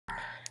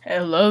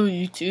Hello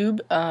YouTube,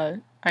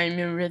 I'm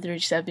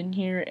Modloader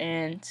here,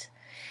 and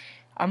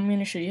I'm going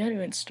to show you how to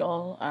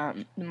install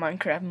the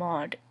Minecraft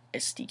mod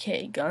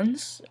SDK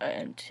Guns.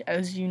 And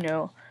as you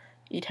know,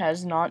 it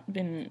has not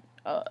been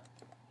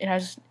it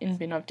hasn't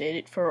been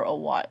updated for a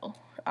while,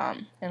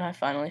 and I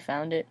finally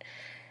found it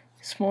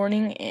this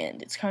morning,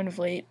 and it's kind of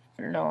late,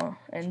 I don't know,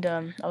 and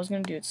I was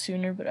going to do it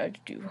sooner, but I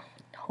had to do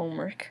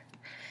homework.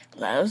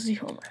 That was the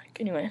homework.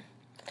 Anyway,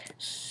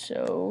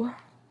 so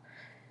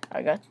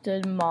I got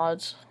the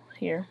mods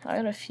here. I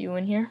got a few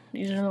in here.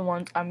 These are the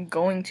ones I'm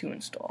going to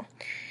install.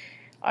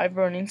 I've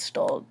already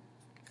installed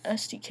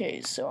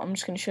SDKs, so I'm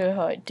just going to show you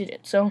how I did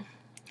it. So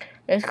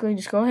basically,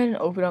 just go ahead and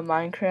open up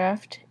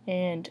Minecraft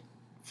and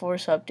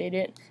force update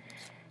it.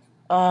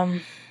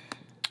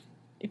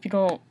 If you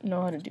don't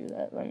know how to do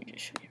that, let me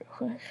just show you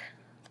real quick.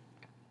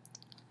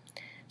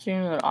 So you're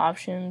going to go to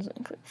options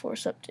and click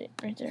force update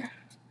right there.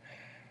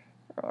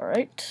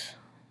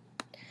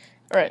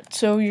 Alright,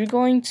 so you're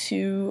going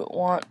to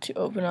want to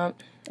open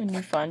up a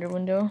new Finder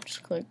window.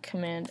 Just click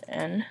Command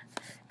N,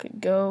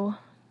 click go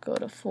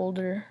to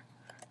folder,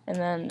 and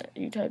then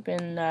you type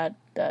in that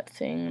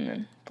thing and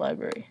then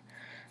library.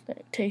 Then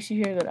it takes you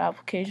here, go to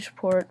application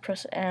support,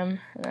 press M,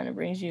 and then it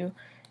brings you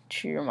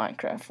to your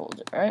Minecraft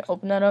folder. Alright,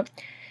 open that up,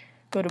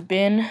 go to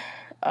bin,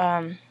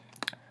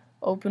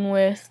 open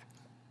with,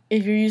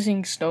 if you're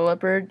using Snow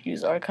Leopard,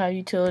 use archive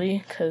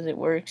utility because it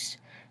works.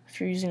 If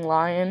you're using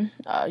Lion,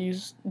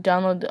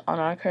 download the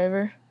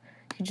Unarchiver.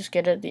 You can just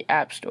get it at the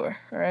App Store.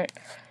 Alright,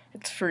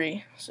 it's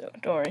free, so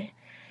don't worry.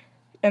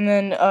 And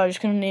then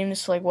just gonna name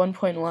this like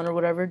 1.1 or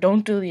whatever.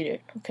 Don't delete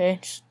it, okay?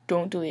 Just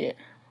don't delete it,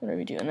 whatever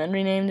you do. And then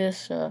rename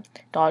this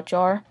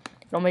 .jar.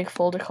 It'll make a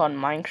folder called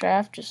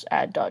Minecraft. Just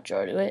add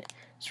 .jar to it.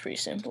 It's pretty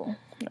simple.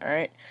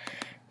 Alright.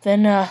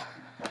 Then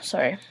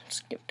sorry,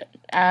 skipped it.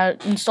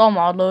 Install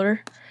Modloader.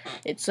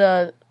 It's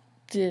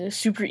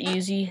super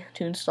easy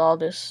to install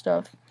this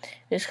stuff.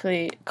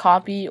 Basically,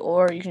 copy,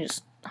 or you can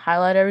just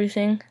highlight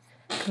everything,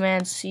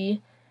 Command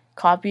C,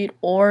 copy it,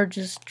 or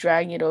just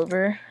drag it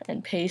over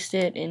and paste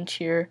it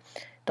into your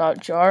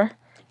 .jar.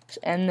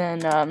 And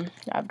then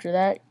after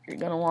that, you're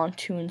gonna want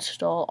to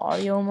install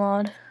audio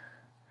mod.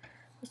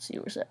 Let's see,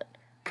 where's that?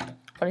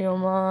 Audio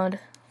mod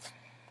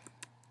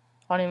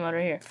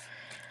right here.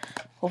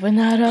 Open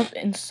that up,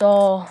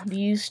 install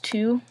these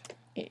two,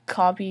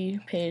 copy,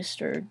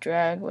 paste, or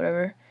drag,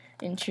 whatever,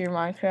 into your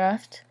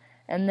Minecraft,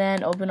 and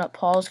then open up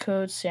pause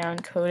code,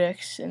 sound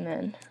codecs, and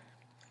then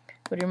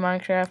go to your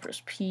Minecraft,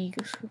 press P,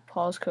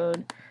 pause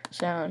code,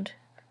 sound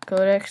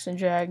codecs, and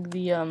drag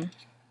the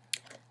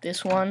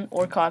this one,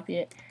 or copy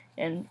it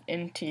and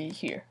into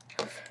here.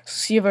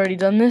 See, I've already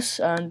done this,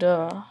 and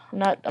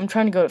I'm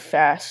trying to go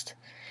fast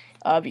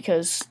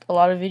because a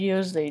lot of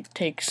videos, they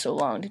take so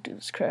long to do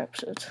this crap,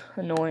 so it's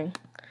annoying.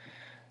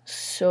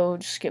 So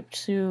just skip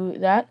to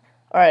that.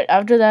 Alright,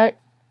 after that,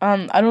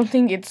 I don't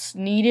think it's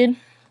needed.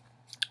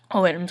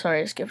 Oh wait, I'm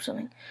sorry, I skipped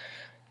something.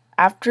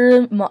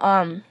 After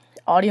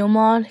audio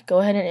mod, go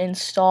ahead and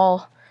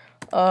install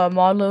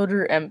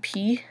Modloader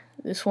Mp.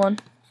 This one,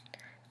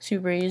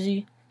 super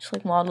easy. Just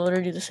like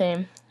Modloader, do the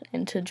same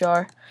into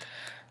jar,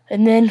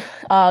 and then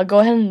go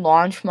ahead and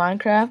launch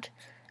Minecraft.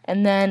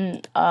 And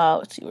then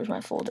let's see, where's my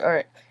folder?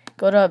 Alright,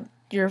 go to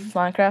your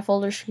Minecraft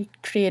folder,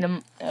 create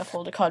a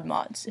folder called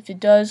mods. If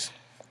it does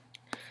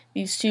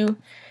these two,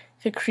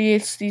 if it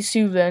creates these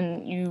two,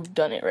 then you've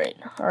done it right.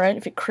 Alright,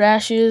 if it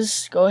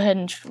crashes, go ahead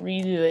and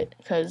redo it,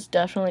 because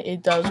definitely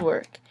it does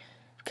work,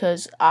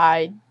 because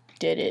I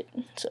did it,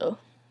 so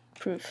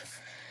proof.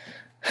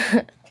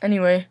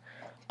 Anyway,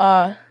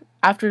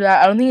 after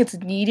that, I don't think it's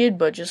needed,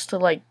 but just to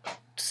like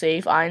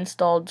save, I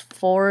installed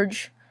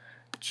Forge,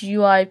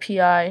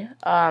 GUI-API,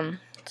 let's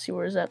see,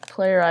 where's that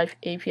player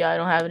API? I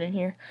don't have it in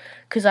here,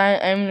 because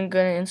I'm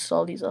gonna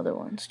install these other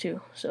ones too,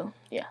 so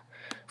yeah.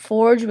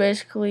 Forge,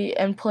 basically,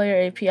 and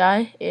player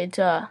API, it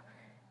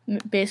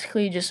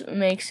basically just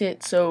makes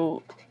it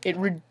so it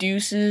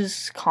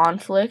reduces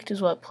conflict, is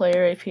what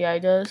player API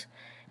does.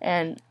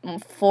 And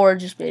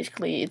Forge is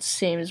basically, it's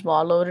same as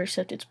Modloader,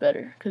 except it's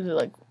better, because it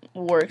like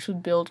works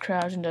with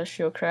Buildcraft,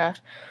 Industrial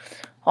Craft.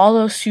 All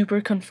those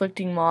super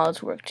conflicting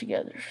mods work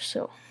together.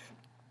 So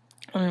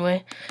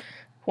anyway,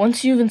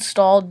 once you've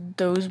installed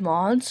those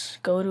mods,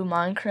 go to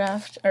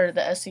Minecraft, or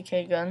the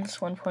SDK Guns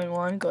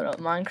 1.1, go to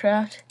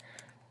Minecraft.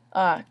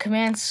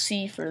 Command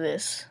C for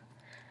this.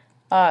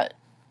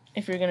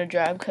 If you're gonna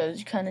drag, because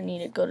you kind of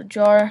need it, go to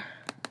jar,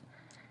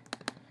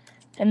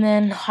 and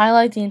then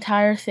highlight the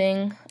entire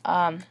thing.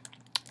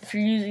 If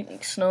you're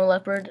using Snow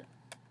Leopard,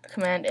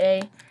 Command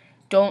A.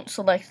 Don't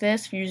select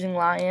this. If you're using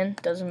Lion,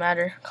 doesn't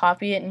matter.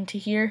 Copy it into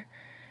here.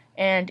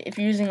 And if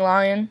you're using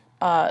Lion,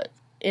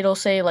 it'll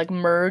say like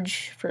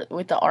merge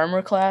with the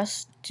armor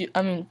class.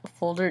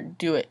 Folder.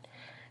 Do it,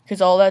 because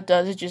all that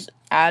does is just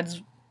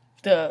adds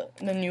the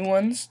new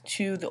ones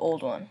to the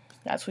old one.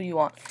 That's what you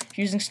want. If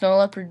you're using Snow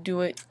Leopard, do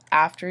it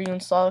after you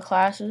install the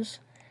classes.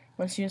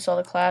 Once you install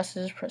the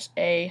classes, press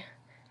A.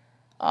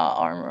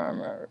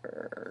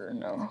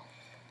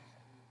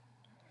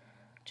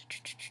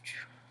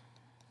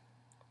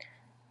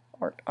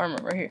 armor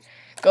right here.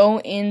 Go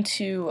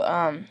into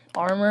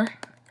armor,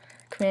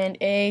 Command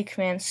A,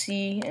 Command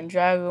C, and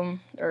drag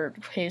them or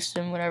paste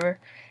them, whatever,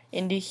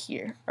 into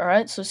here.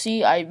 Alright, so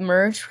see, I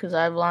merged because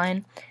I have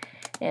line,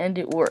 and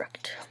it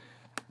worked.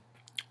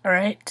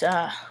 Alright,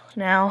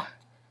 now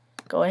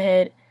go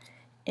ahead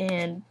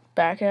and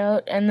back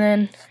out, and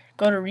then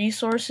go to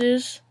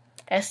resources,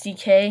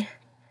 SDK,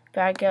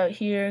 back out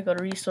here, go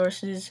to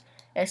resources,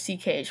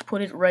 SDK, just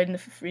put it right in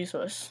the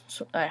resource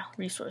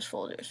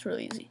folder. It's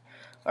really easy.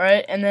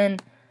 Alright, and then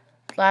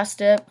last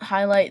step,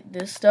 highlight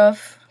this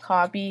stuff,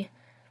 copy,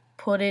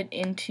 put it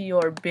into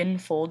your bin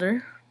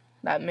folder.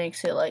 That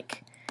makes it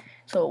like,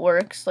 so it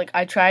works. Like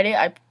I tried it,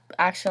 I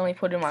accidentally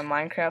put it in my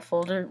Minecraft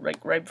folder,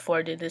 like right before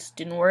I did this,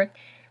 didn't work.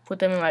 Put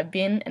them in my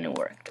bin and it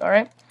worked.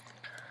 Alright,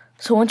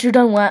 so once you're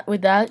done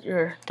with that,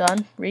 you're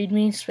done.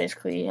 README, it's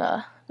basically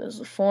there's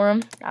the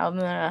forum. I'm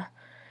gonna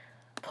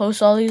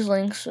post all these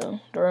links, so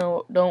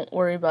don't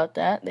worry about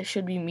that. They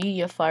should be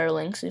Mediafire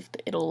links if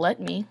it'll let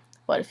me,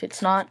 but if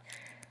it's not,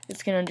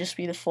 it's gonna just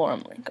be the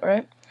forum link.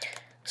 Alright,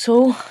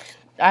 so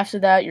after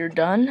that you're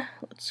done.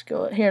 Let's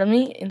go here. Let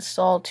me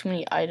install too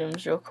many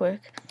items real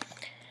quick,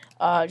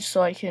 just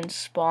so I can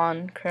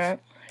spawn crap.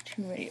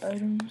 Too many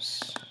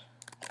items.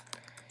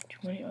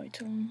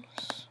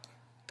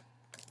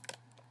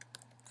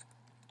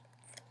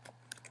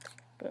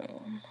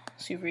 Boom.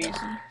 Super easy.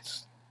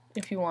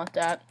 If you want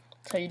that,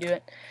 that's how you do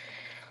it.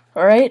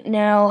 Alright,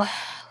 now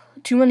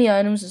too many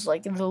items is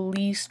like the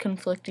least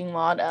conflicting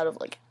mod out of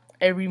like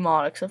every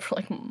mod except for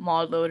like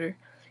Modloader,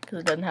 because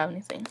it doesn't have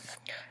anything.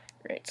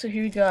 Right, so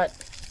here we got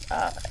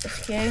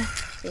SK,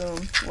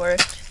 boom,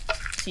 worked.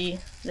 See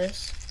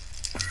this?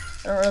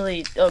 I don't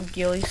really,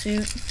 ghillie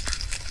suit.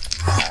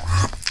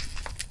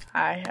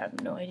 I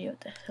have no idea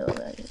what the hell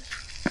that is.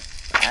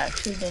 I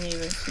actually didn't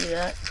even see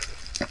that.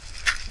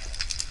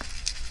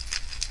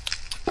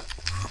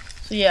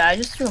 So yeah, I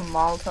just threw a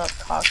Molotov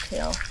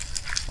cocktail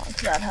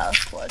onto that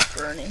house while it's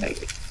burning.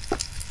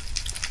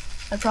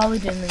 I probably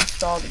didn't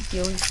install the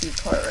ghillie suit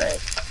part right.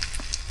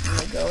 I'm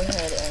gonna go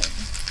ahead and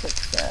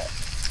fix that.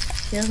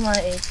 Here's my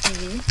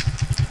ATV.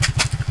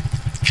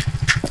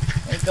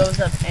 It goes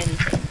up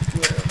anything,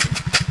 literally.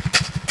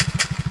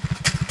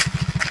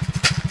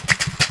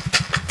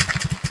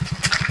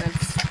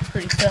 That's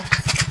pretty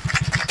fast.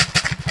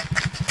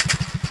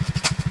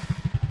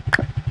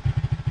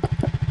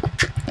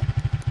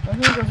 I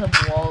think it goes up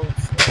walls.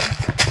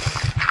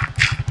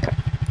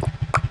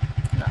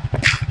 No.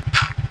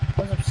 It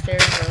goes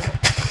upstairs though.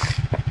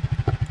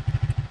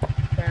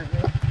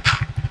 Apparently.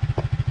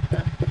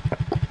 Yeah.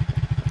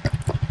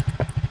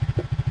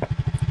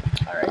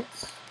 Alright.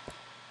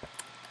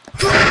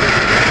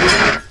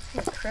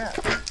 Oh crap.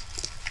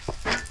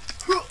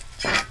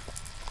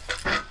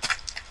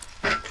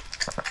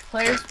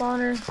 Player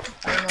spawner.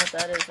 I don't know what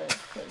that is. I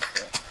just placed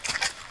it.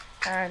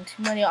 And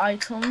too many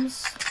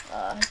items.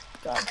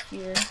 Got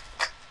here.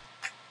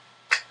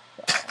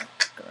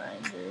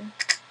 Grinder.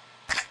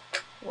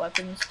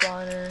 Weapon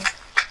spawner.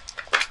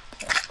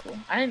 That's cool.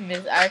 I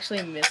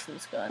actually missed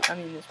this gun. I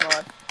mean this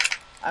mod.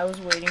 I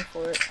was waiting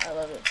for it. I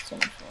love it so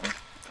much more.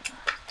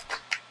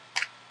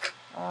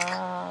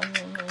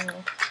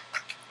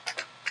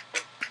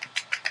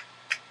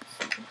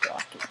 See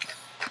rockets.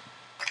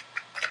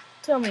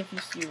 Tell me if you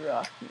see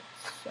rockets.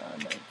 I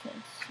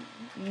can't see.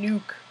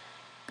 Nuke.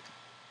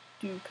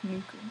 Duke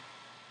Nukem.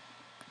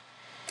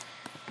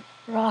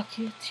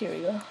 Rockets. Here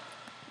we go.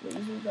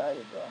 Laser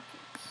guided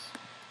rockets.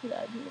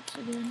 That looks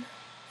again.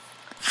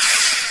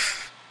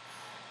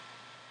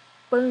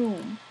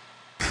 Boom.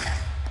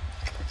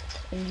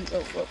 And you,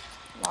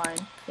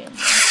 line. Family.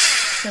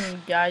 I'm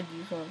gonna guide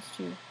these ones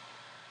too.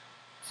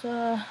 It's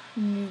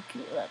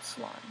nuclear. That's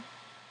line.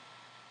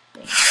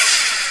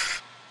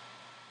 Thanks.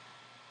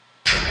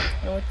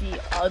 And with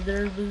the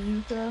other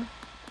bazooka,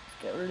 let's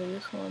get rid of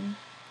this one.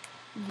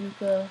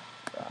 Bazooka,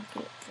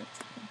 rocket.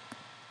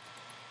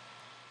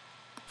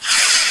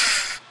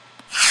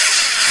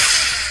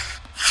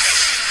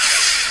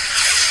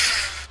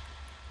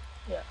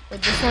 Yeah,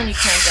 with this one you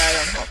can't guide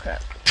them. Oh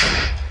crap.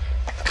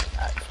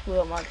 I just blew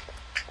up my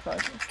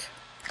project.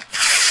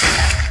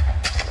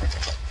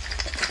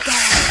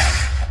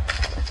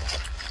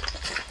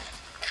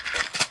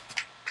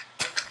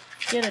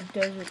 Get a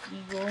Desert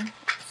Eagle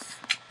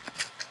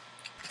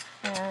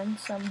and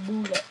some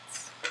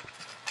bullets.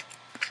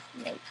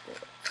 Light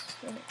bullets.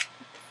 Right.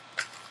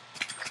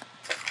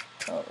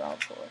 Oh, raw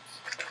bullets.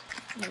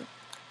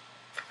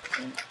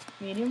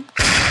 Medium?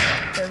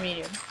 They're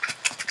medium.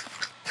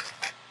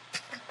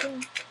 Okay.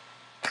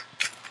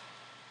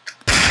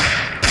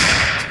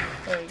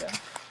 There we go.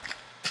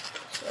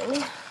 So,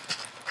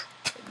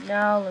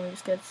 now let me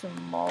just get some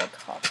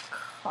Molotov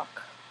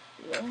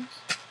cocktails.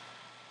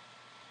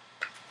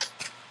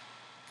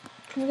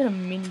 Can we get a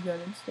minigun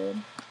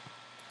instead?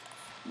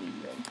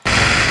 Medium.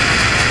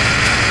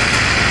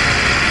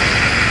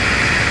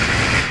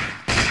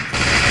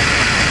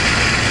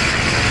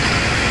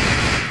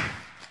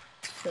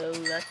 So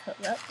that's how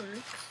that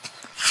works.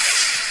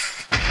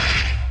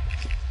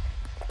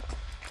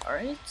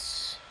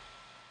 Alright.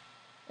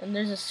 And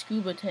there's a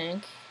scuba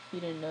tank, if you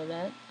didn't know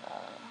that.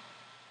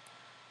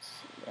 Let's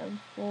see,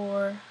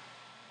 M4.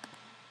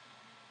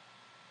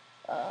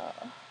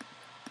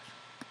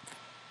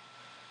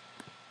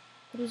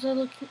 What was I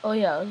looking? Oh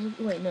yeah,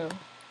 wait, no.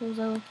 What was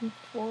I looking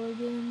for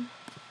again?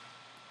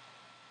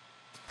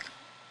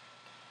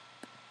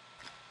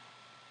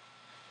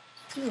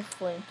 Let's do a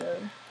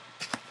flamethrower.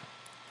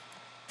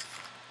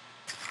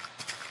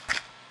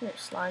 Here,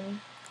 slimy.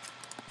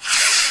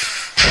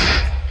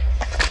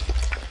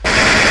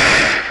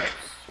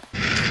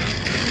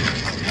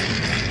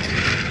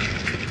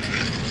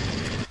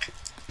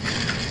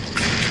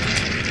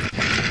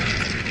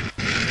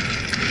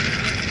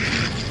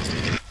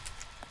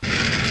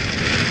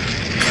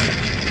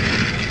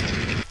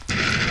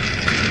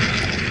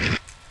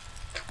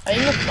 I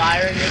think the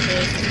fire in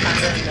this is kind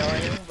of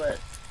annoying, but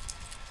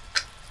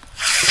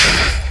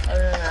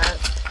other than that,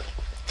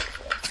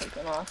 it's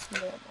taken off the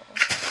ammo.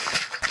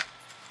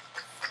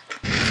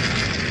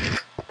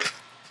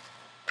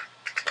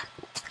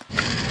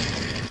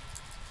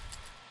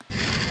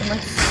 I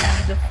like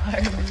see the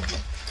fire moving.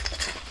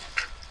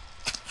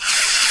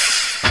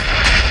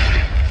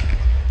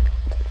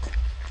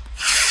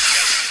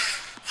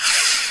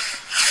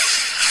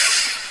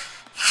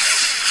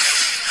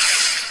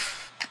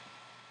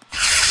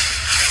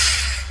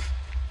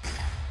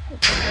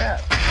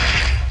 Crap.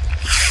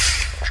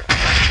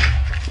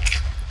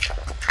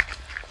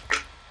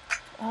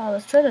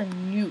 Let's try to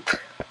nuke.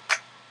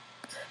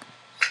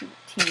 Shoot,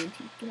 TNT,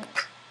 get out.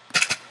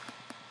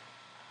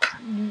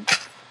 Nuke.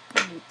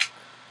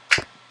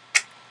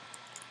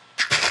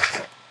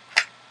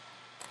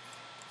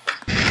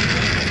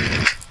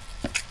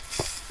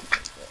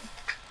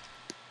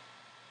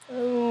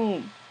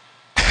 Boom.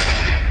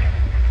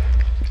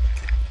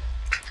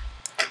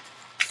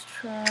 Let's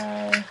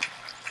try.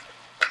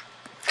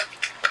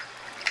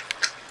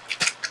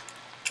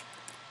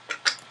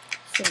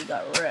 So we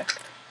got wrecked.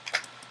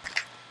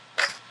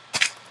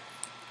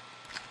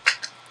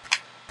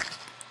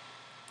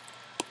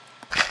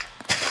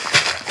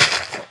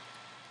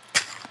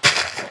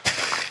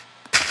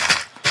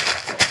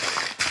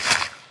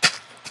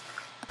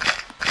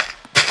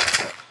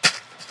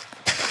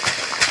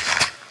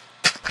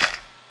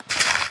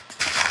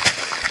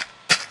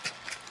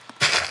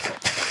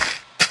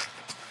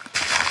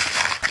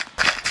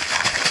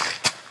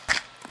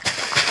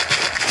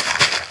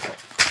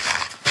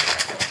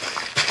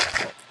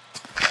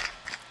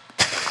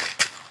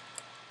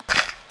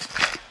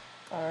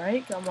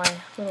 Alright, got my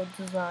little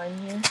design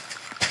here.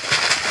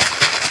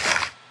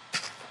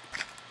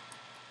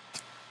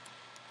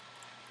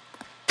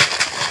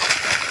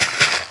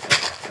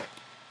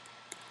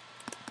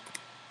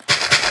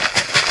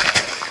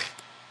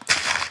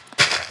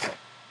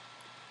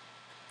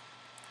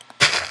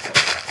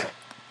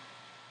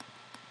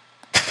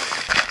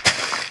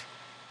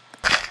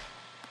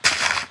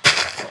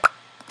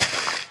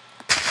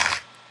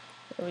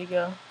 There we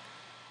go.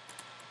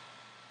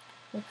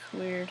 Looks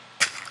weird.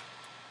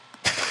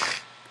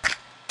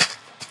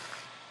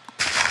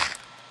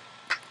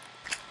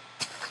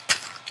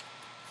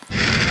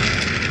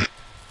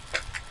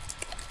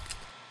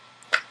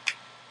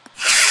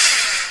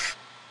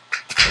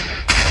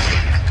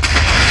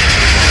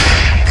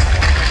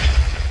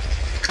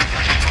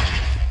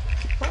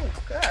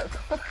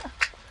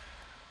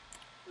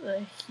 A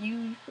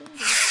huge finger.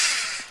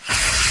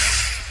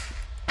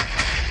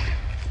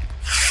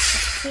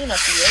 Let's clean up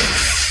the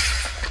edges.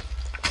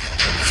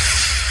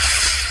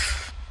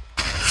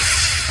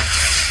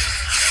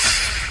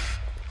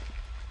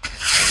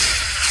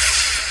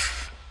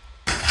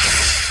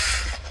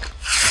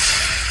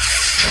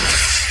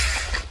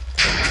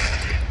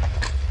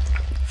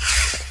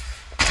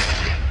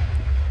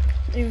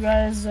 Hey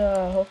guys,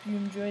 hope you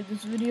enjoyed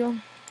this video.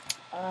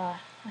 I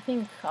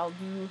think I'll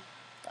do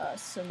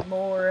some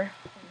more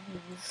of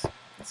these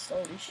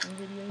installation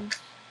videos.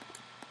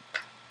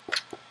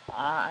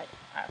 I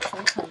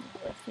actually kind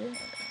of like it,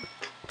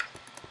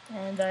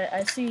 and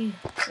I see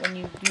when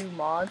you do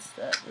mods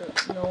that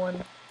no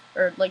one,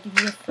 or like if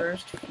you're the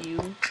first few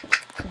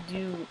to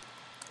do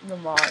the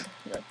mod,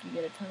 like you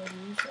get a ton of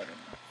views. I don't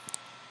know.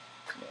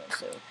 Yeah,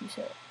 so peace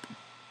out.